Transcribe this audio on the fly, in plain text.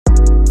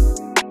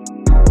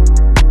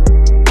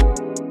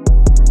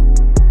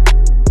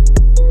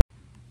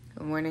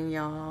morning,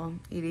 y'all.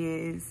 It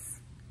is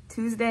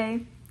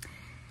Tuesday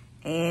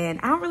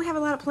and I don't really have a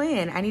lot of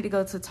plan. I need to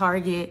go to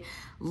Target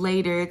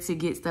later to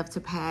get stuff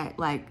to pack,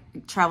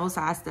 like travel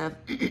size stuff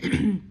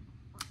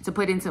to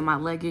put into my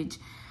luggage,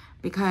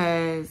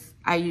 because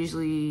I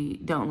usually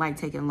don't like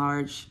taking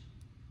large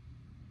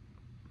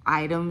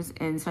items,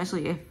 and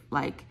especially if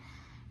like,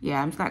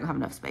 yeah, I'm just not gonna have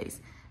enough space.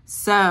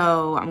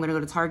 So I'm gonna go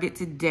to Target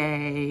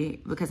today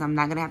because I'm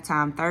not gonna have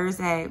time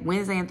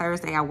Wednesday and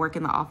Thursday. I work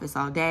in the office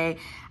all day.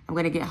 I'm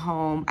gonna get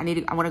home. I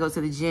wanna go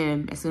to the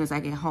gym as soon as I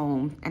get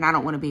home, and I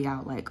don't wanna be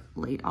out like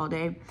late all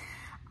day.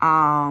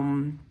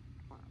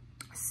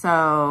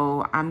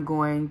 So I'm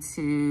going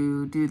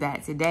to do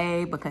that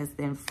today, because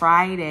then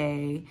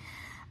Friday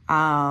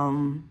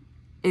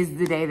is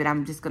the day that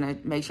I'm just gonna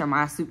make sure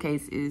my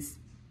suitcase is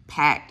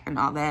packed and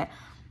all that.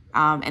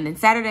 And then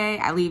Saturday,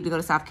 I leave to go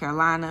to South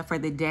Carolina for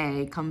the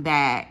day, come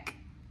back,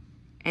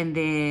 and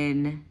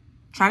then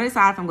trying to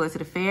decide if I'm going to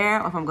the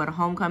fair or if I'm going to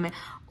homecoming,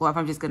 or if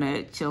I'm just going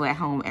to chill at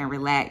home and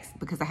relax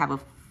because I have a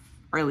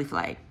early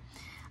flight.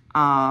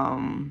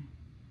 I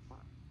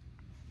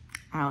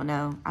don't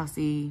know. I'll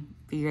see,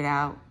 figure it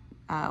out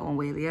one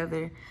way or the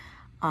other.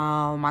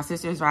 My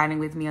sister's riding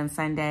with me on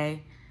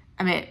Saturday.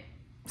 So I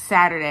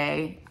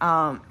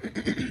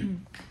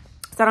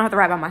don't have to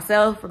ride by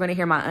myself. We're going to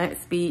hear my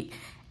aunt speak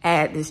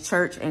at this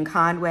church in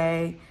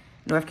Conway,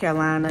 North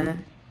Carolina.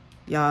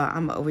 Y'all,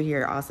 I'm over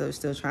here also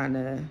still trying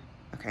to,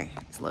 okay,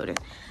 it's loaded.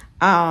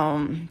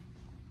 My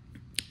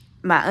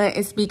aunt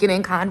is speaking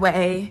in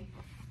Conway,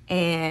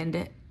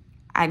 and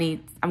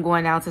I'm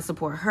going down to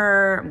support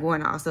her. I'm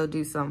going to also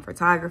do some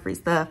photography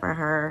stuff for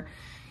her.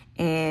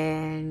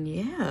 And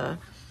yeah,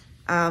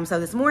 so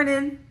this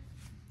morning,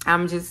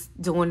 I'm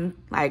just doing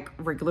like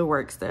regular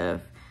work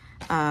stuff.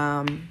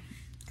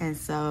 And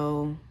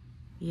so,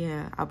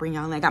 yeah, I'll bring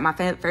y'all. I got my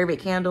favorite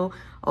candle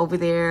over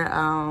there,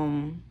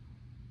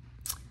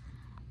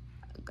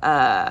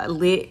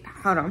 lit.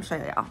 Hold on, I'm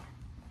showing y'all.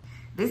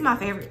 This is my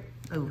favorite.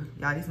 Oh,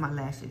 y'all, these are my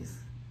lashes.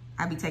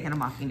 I be taking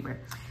them off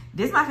anywhere.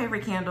 This is my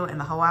favorite candle in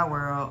the whole wide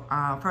world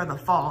for the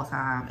fall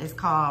time. It's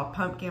called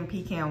Pumpkin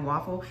Pecan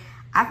Waffle.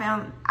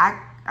 I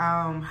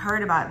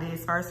heard about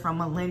this first from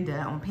Melinda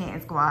on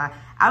Pant Squad.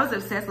 I was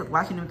obsessed with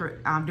watching them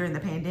during the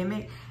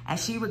pandemic, and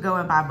she would go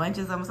and buy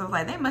bunches of them. So I was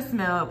like, they must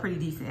smell pretty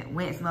decent.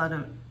 Went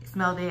and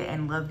smelled it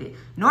and loved it.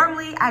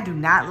 Normally, I do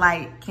not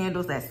like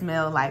candles that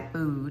smell like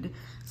food,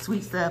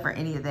 sweet stuff, or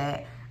any of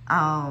that.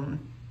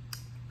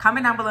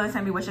 Comment down below and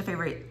tell me what's your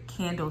favorite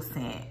candle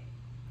scent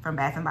from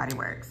Bath & Body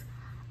Works.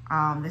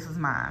 This was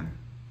mine.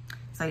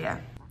 So yeah.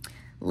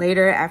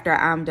 Later, after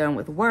I'm done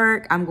with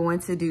work, I'm going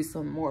to do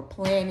some more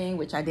planning,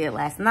 which I did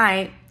last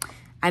night.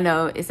 I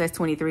know it says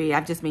 23.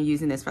 I've just been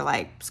using this for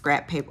like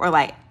scrap paper, or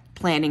like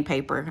planning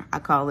paper, I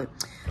call it.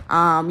 Y'all,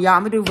 I'm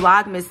gonna do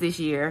Vlogmas this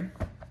year.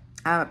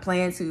 I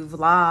plan to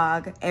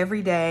vlog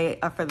every day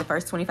for the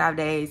first 25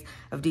 days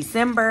of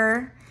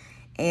December.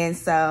 And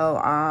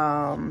so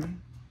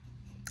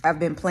I've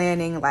been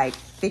planning, like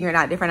figuring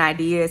out different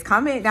ideas.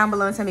 Comment down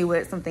below and tell me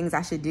what some things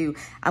I should do.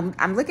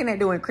 I'm looking at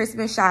doing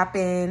Christmas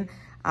shopping.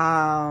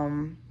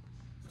 Well,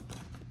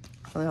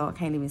 I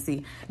can't even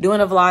see.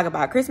 Doing a vlog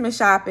about Christmas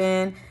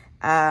shopping.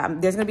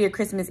 There's gonna be a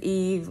Christmas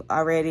Eve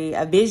already,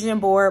 a vision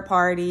board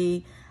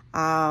party.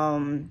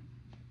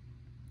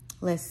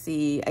 Let's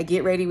see, a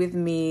get ready with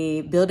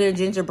me, building a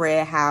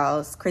gingerbread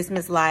house,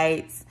 Christmas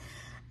lights.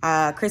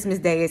 Christmas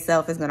Day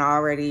itself is gonna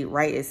already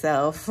write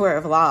itself for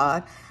a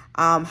vlog.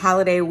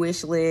 Holiday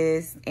wish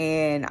list,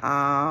 and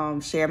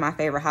share my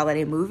favorite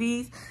holiday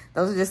movies.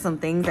 Those are just some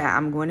things that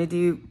I'm going to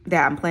do,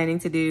 that I'm planning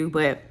to do.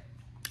 But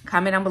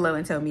comment down below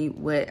and tell me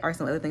what are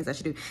some other things I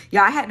should do.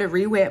 Y'all, I had to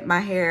re-wet my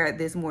hair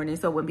this morning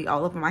so it wouldn't be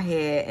all over my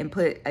head, and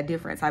put a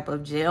different type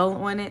of gel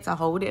on it to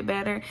hold it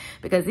better,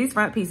 because these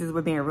front pieces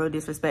were being real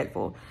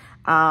disrespectful.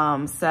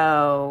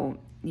 So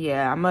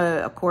yeah, I'm gonna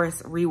of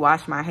course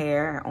rewash my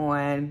hair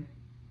on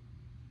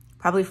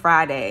probably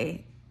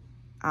Friday.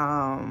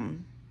 I'll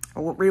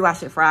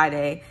rewash it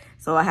Friday,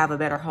 so I'll have a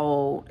better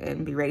hold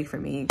and be ready for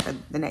me for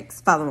the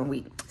next following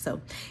week. So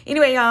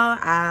anyway, y'all,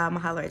 I'm gonna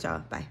holler at y'all.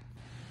 Bye.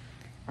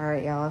 All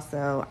right, y'all,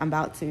 so I'm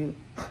about to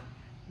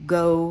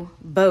go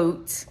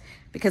vote,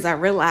 because I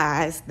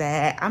realized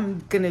that I'm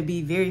gonna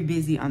be very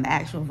busy on the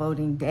actual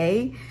voting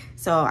day.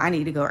 So I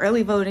need to go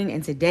early voting,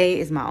 and today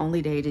is my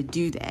only day to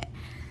do that.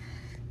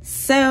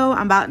 So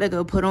I'm about to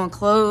go put on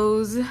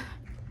clothes,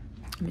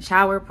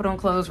 shower, put on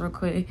clothes real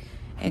quick,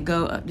 and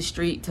go up the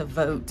street to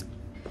vote.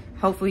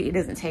 Hopefully it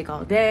doesn't take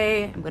all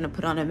day. I'm gonna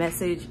put on a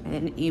message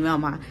and email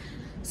my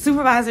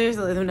supervisors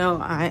to let them know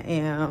I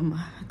am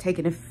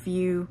taking a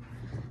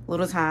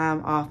little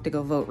time off to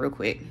go vote real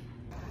quick.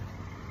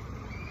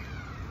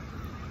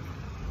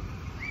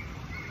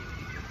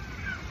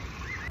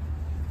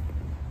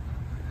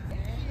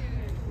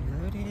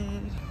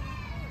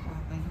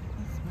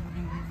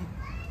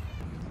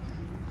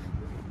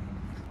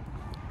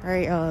 All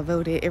right, y'all,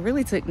 voted. It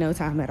really took no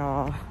time at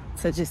all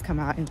to just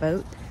come out and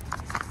vote.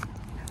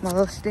 My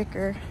little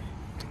sticker.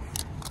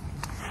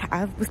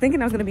 I was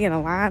thinking I was gonna be in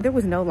a line. There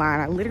was no line.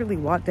 I literally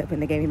walked up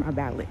and they gave me my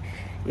ballot.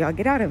 Y'all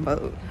get out and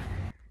vote.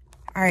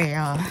 All right,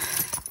 y'all.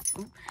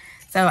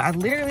 So I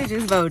literally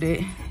just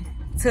voted.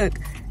 Took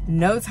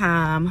no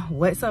time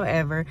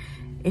whatsoever.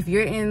 If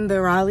you're in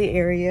the Raleigh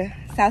area,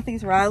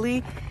 Southeast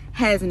Raleigh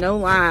has no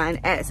line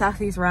at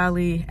Southeast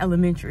Raleigh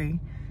Elementary.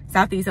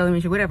 Southeast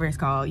Elementary, whatever it's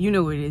called. You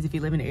know what it is if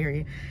you live in the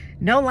area.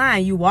 No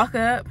line. You walk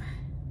up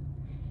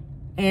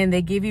and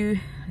they give you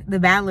the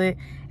ballot,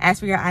 ask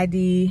for your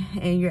ID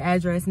and your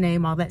address,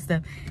 name, all that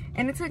stuff.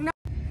 And it took no...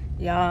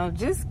 Y'all,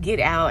 just get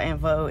out and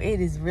vote.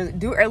 It is really...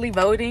 Do early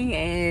voting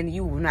and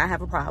you will not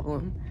have a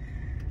problem.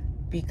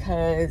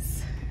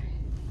 Because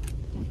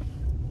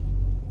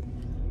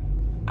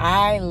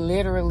I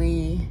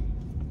literally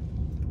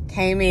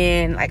came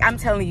in, like I'm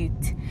telling you,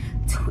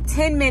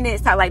 10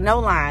 minutes, like no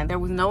line. There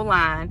was no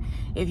line.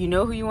 If you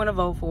know who you want to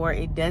vote for,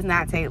 it does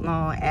not take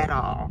long at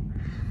all.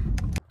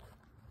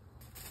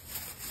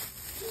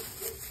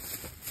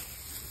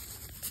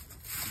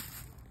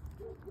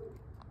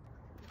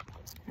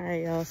 All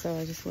right, y'all, so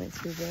I just went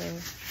to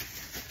the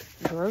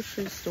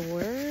grocery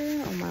store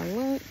on my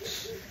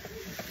lunch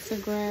to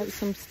grab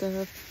some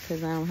stuff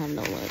because I don't have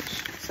no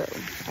lunch. So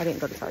I didn't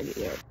go to Target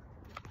yet.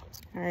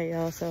 All right,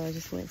 y'all, so I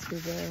just went to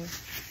the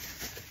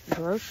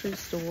grocery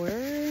store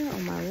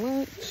on my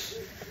lunch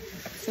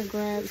to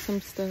grab some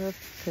stuff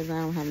because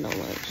I don't have no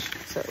lunch.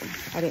 So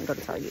I didn't go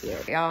to Target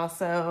yet. Y'all,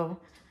 so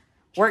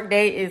work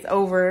day is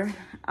over.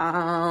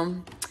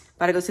 About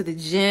to go to the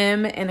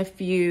gym in a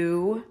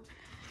few.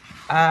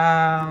 But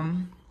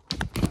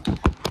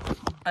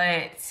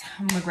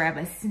I'm gonna grab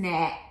a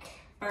snack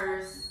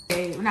first.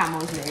 Well, not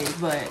most days,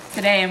 but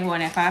today I'm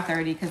going at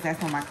 5:30 because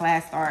that's when my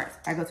class starts.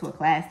 I go to a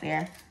class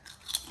there.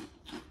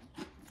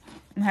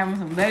 I'm having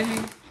some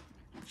veggie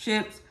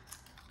chips,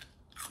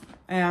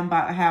 and I'm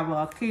about to have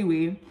a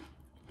kiwi,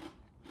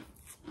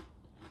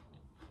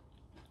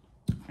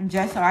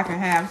 just so I can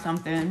have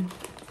something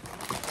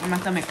in my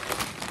stomach.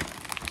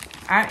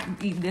 I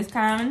eat this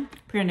kind,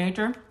 Pure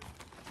Nature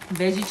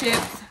veggie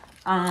chips.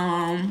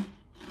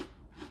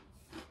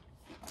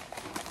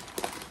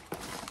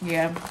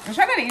 Yeah, I'm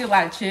trying not to eat a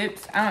lot of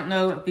chips. I don't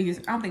know if these,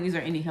 I don't think these are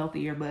any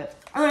healthier, but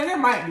I mean, there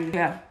might be.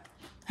 Yeah.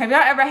 Have y'all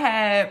ever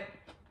had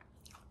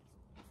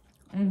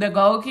the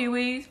gold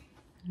kiwis?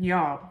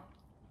 Y'all,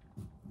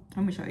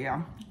 let me show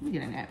y'all. Let me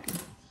get a napkin.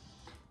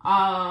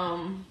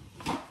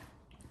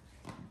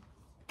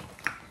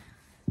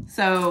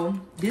 So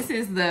this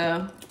is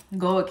the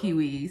gold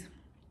kiwis.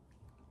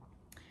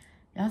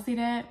 Y'all see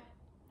that?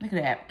 Look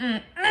at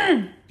that.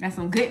 That's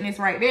some goodness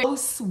right there. So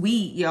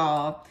sweet,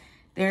 y'all.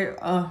 They're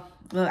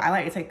look, I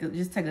like to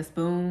just take a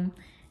spoon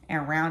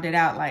and round it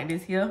out like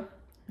this here.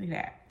 Look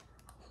at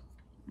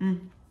that.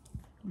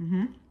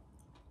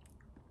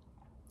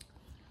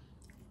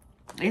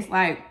 It's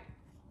like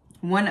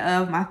one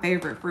of my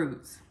favorite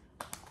fruits.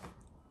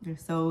 They're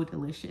so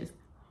delicious.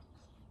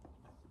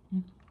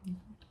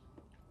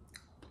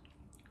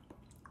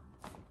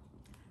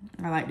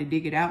 I like to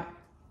dig it out.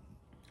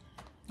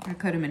 I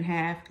cut them in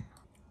half.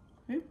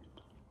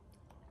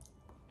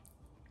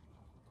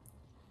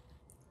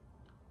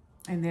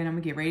 And then I'm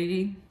gonna get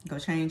ready to go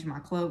change my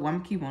clothes. Well, I'm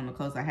gonna keep on the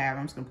clothes I have.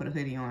 I'm just gonna put a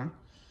hoodie on.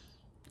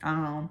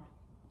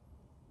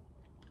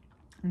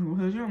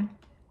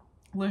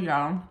 Look,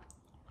 y'all.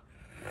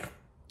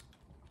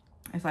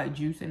 It's like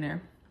juice in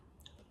there.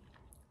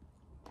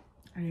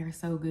 And they're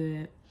so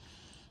good.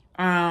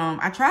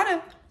 I try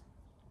to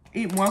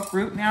eat more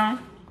fruit now.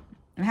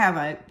 I have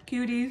like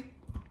cuties,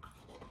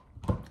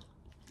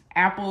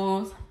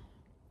 apples,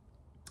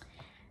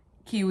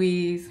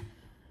 kiwis.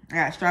 I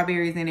got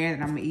strawberries in there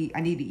that I'm gonna eat.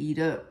 I need to eat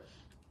up.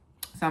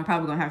 So I'm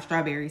probably gonna have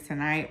strawberries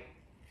tonight.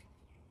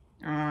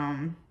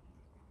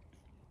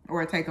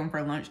 Or take them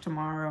for lunch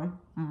tomorrow.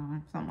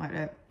 Something like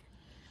that.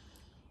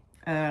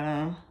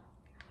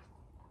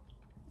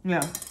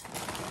 Yeah.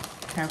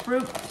 Have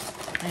fruit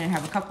and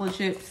have a couple of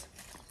chips.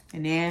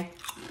 And then,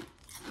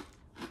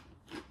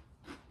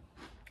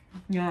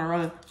 you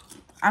know,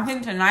 I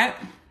think tonight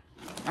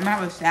I'm gonna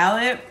have a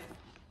salad,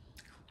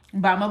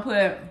 but I'm gonna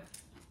put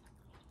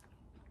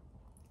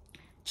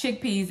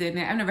chickpeas in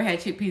it. I've never had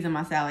chickpeas in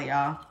my salad,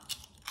 y'all.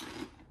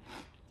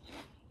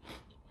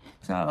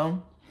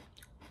 So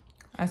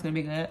that's gonna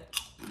be good.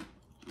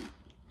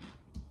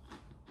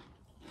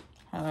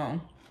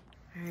 All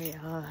right,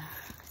 y'all.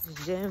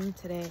 Gym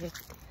today.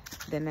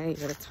 Then I need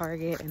to go to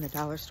Target and the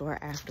dollar store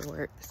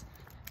afterwards,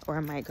 or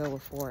I might go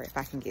before if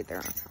I can get there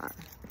on time.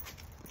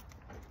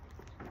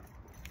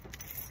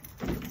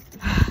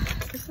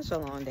 It's such a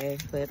long day,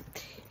 but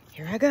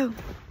here I go.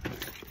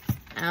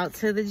 Out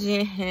to the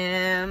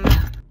gym.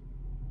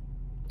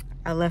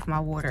 I left my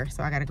water,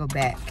 so I gotta go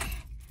back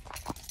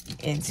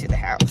into the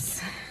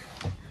house.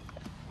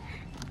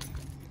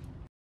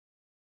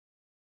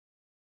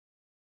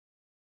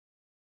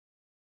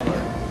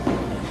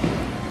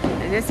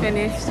 I just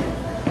finished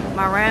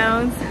my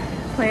rounds,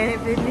 Planet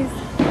Fitness,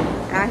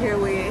 out here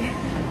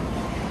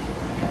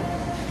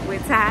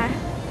with Ty.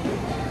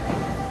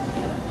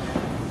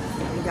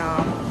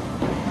 Y'all,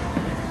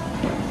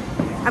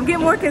 I'm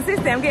getting more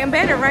consistent. I'm getting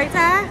better, right,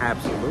 Ty?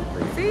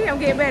 Absolutely. See, I'm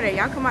getting better.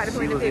 Y'all come out to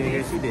clean the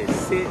pivot. She did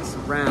 6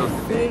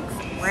 rounds today. 6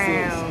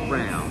 rounds. 6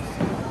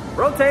 rounds.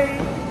 Rotate.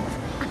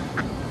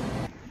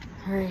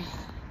 All right.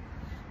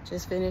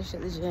 Just finished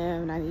at the gym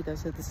and I need to go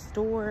to the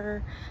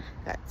store.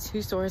 Got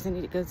 2 stores I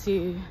need to go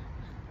to.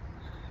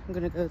 I'm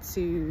gonna go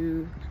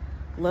to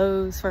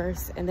Lowe's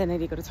first and then I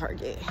need to go to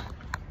Target.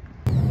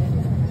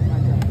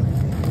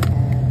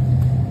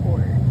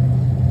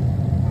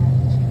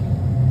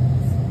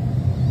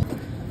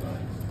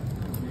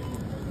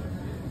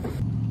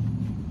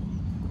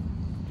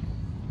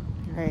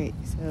 Alright,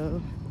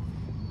 so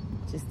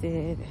just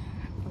did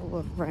a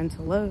little run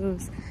to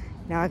Lowe's.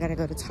 Now I gotta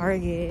go to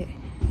Target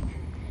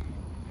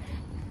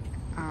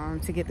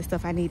to get the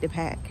stuff I need to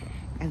pack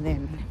and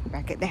then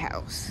back at the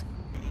house.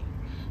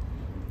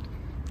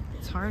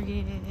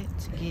 Target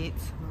to get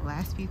the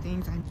last few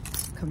things. I'm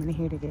coming in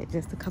here to get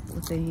just a couple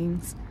of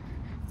things.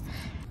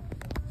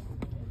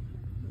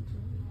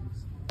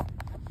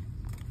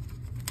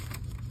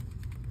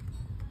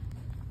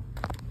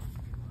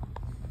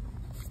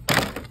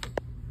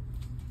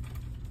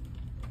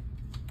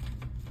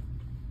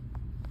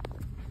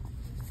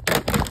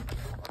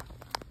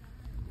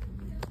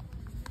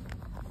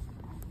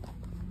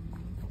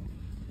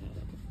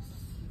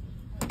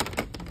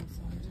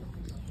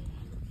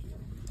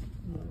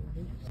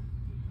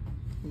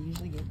 I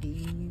usually get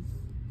these.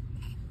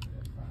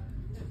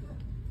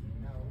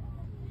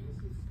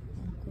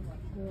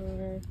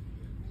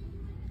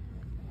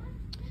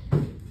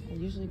 I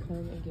usually come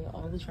and get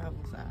all the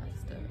travel size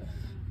stuff.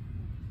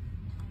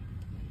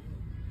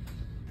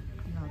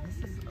 No, this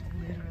is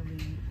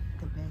literally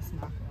the best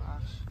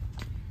mouthwash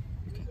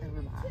you can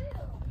ever buy.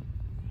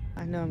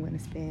 I know I'm gonna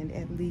spend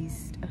at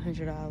least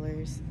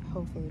 $100.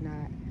 Hopefully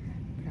not,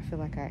 but I feel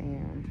like I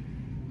am.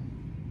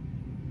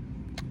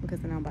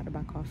 Because then I'm about to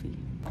buy coffee.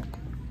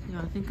 You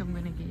know, I think I'm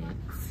gonna get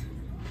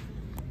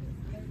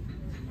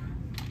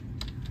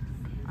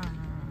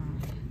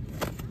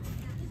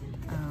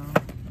oh,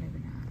 maybe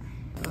not.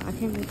 Well, I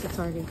came into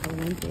Target for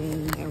one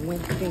thing and one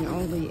thing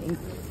only, and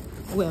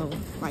well,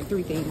 like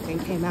 3 things, and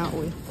came out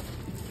with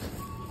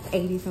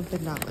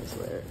 $80-something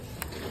worth.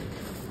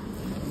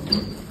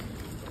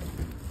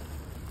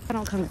 I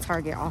don't come to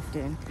Target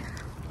often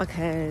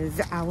because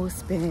I will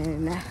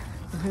spend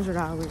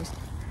 $100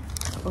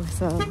 or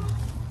so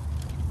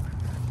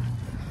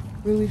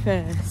really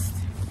fast,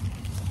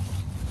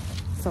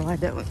 so I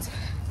don't.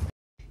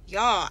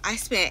 Y'all, I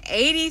spent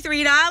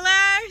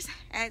 $83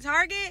 at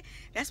Target.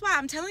 That's why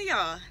I'm telling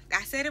y'all,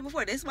 I said it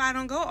before, that's why I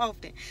don't go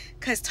often,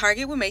 because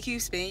Target will make you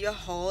spend your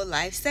whole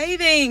life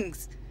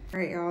savings. All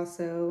right, y'all,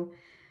 so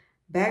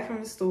back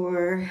from the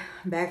store,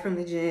 back from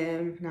the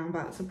gym. Now I'm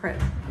about to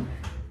prep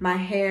my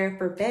hair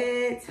for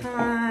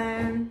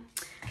bedtime.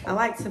 I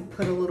like to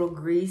put a little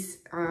grease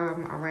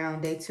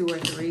around day 2 or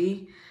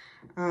 3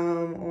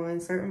 on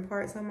certain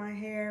parts of my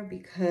hair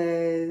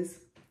because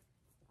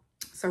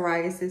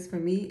psoriasis for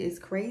me is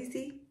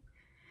crazy.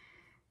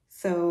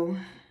 So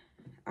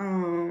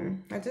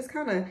I just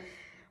kind of,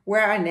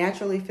 where I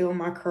naturally feel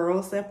my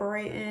curls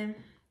separating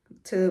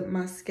to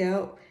my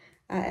scalp,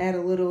 I add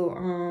a little,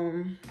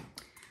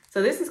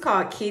 so this is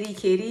called Kitty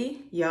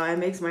Kitty. Y'all, it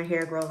makes my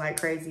hair grow like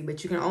crazy,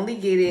 but you can only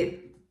get it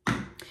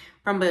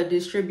from a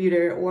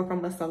distributor or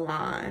from a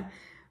salon.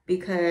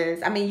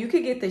 Because, I mean, you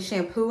could get the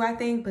shampoo, I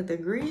think, but the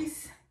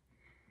grease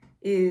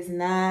is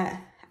not,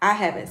 I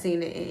haven't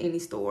seen it in any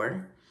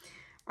store.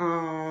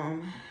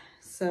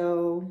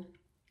 So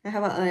I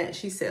have an aunt,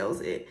 she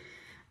sells it.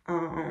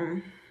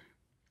 And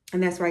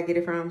that's where I get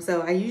it from.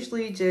 So I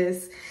usually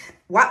just,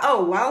 while I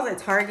was at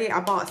Target, I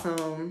bought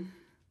some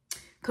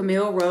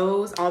Camille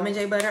Rose Almond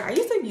J Butter. I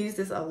used to use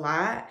this a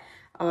lot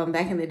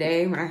back in the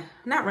day,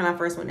 not when I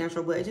first went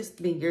natural, but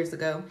just been years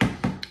ago.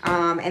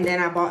 And then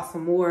I bought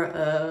some more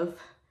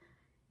of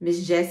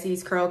Miss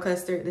Jessie's Curl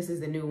Custard. This is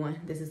the new one.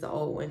 This is the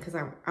old one because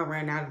I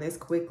ran out of this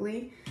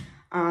quickly.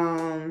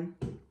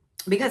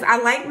 Because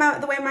I like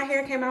the way my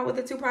hair came out with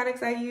the 2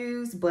 products I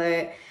use,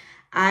 but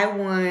I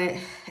want,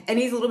 it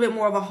needs a little bit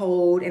more of a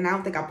hold, and I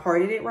don't think I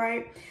parted it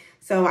right.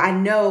 So I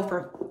know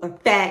for a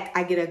fact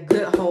I get a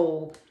good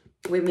hold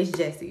with Miss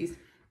Jessie's.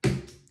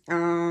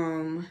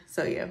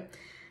 So yeah.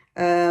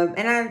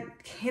 And I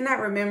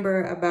cannot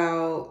remember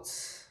about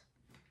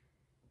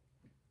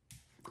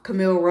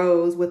Camille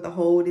Rose what the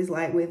hold is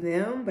like with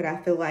them, but I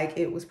feel like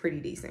it was pretty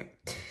decent.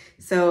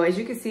 So as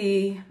you can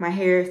see, my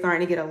hair is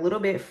starting to get a little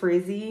bit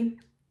frizzy.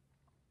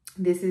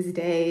 This is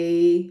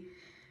day,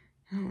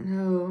 I don't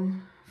know,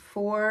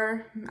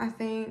 4, I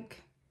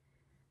think,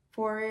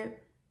 for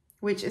it,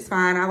 which is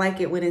fine. I like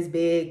it when it's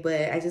big,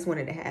 but I just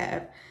wanted to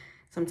have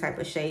some type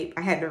of shape.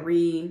 I had to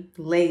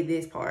relay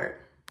this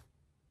part.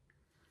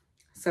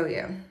 So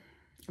yeah, I'm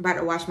about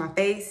to wash my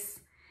face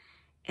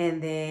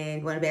and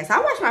then go to bed. So I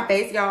wash my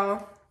face,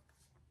 y'all,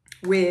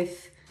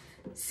 with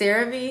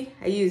CeraVe.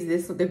 I use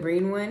this with the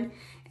green one,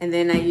 and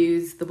then I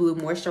use the blue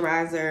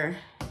moisturizer,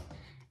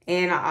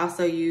 and I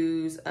also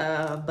use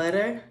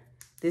butter.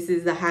 This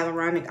is the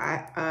hyaluronic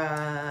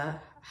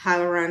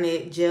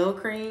gel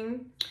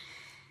cream,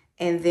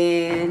 And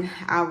then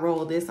I'll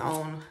roll this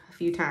on a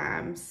few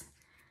times.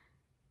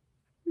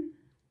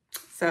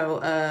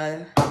 So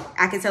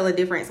I can tell a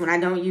difference. When I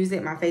don't use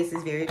it, my face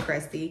is very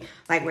crusty.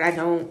 Like when I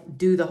don't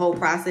do the whole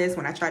process,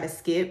 when I try to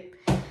skip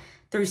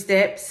through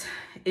steps,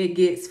 it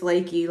gets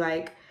flaky.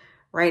 Like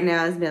right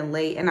now it's been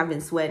late and I've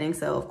been sweating.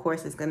 So of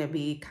course it's gonna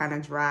be kind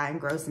of dry and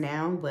gross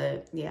now,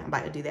 but yeah, I'm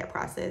about to do that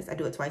process. I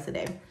do it twice a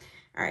day.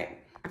 All right,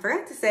 I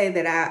forgot to say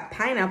that I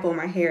pineapple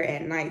my hair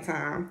at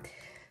nighttime.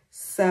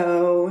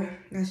 So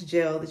that's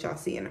gel that y'all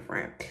see in the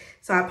front.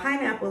 So I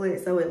pineapple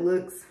it so it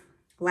looks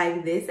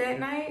like this at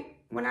night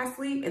when I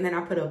sleep, and then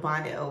I put a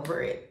bonnet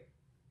over it.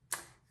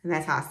 And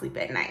that's how I sleep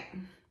at night.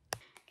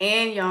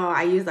 And y'all,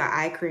 I use the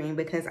eye cream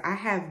because I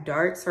have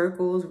dark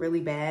circles really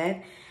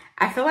bad.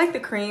 I feel like the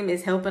cream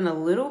is helping a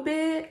little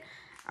bit.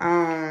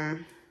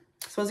 I'm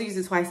supposed to use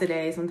it twice a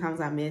day. Sometimes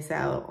I miss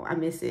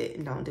it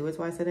and don't do it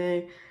twice a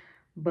day.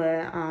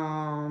 But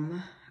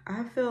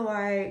I feel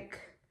like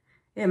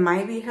it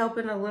might be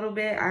helping a little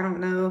bit. I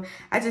don't know.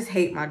 I just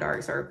hate my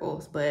dark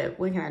circles, but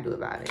what can I do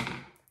about it?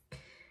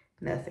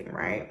 Nothing,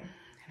 right?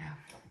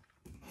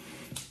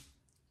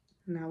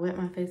 Now wet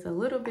my face a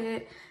little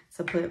bit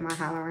to put my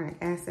hyaluronic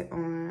acid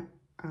on,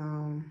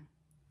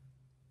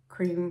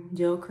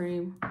 gel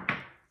cream.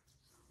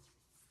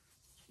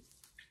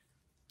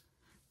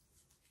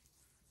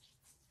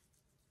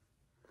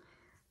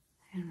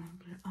 And I'll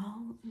put it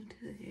all into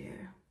the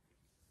hair.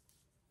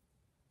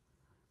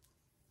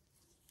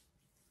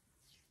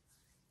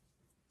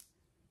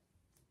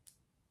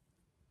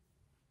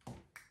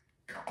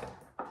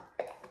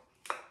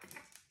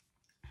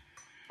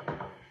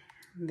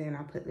 And then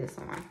I'll put this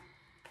on.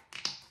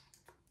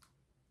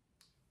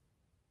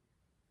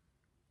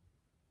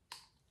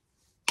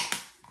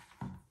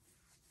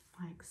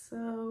 Like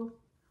so.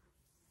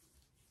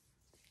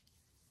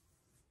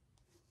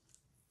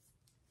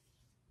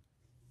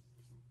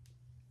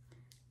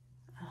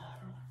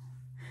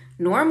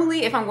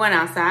 Normally, if I'm going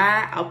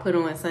outside, I'll put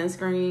on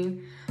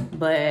sunscreen,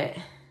 but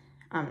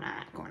I'm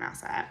not going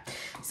outside.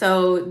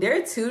 So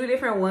there are two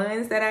different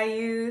ones that I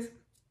use.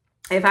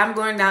 If I'm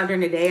going out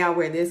during the day, I'll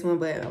wear this one,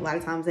 but a lot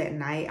of times at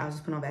night, I'll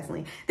just put on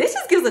Vaseline. This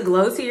just gives a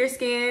glow to your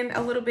skin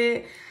a little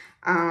bit,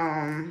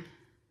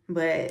 but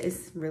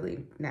it's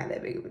really not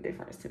that big of a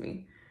difference to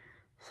me.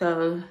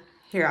 So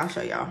here, I'll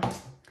show y'all.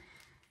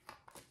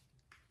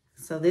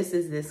 So this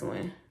is this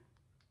one.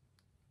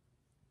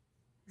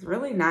 It's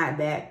really not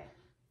that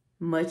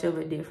much of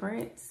a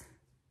difference.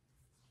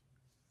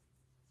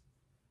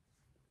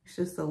 It's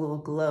just a little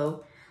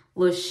glow,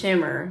 little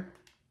shimmer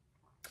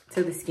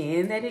to the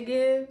skin that it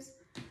gives.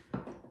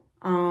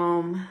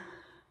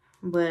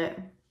 But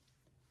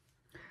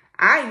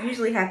I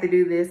usually have to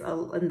do this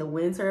in the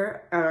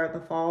winter or the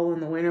fall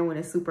and the winter when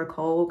it's super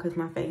cold because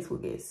my face will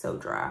get so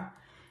dry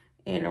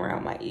and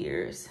around my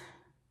ears.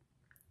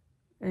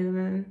 And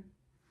then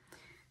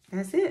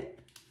that's it.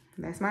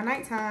 That's my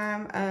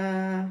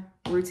nighttime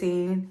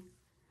routine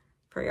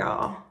for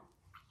y'all.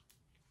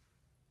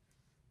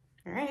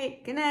 All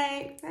right, good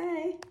night,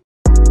 bye.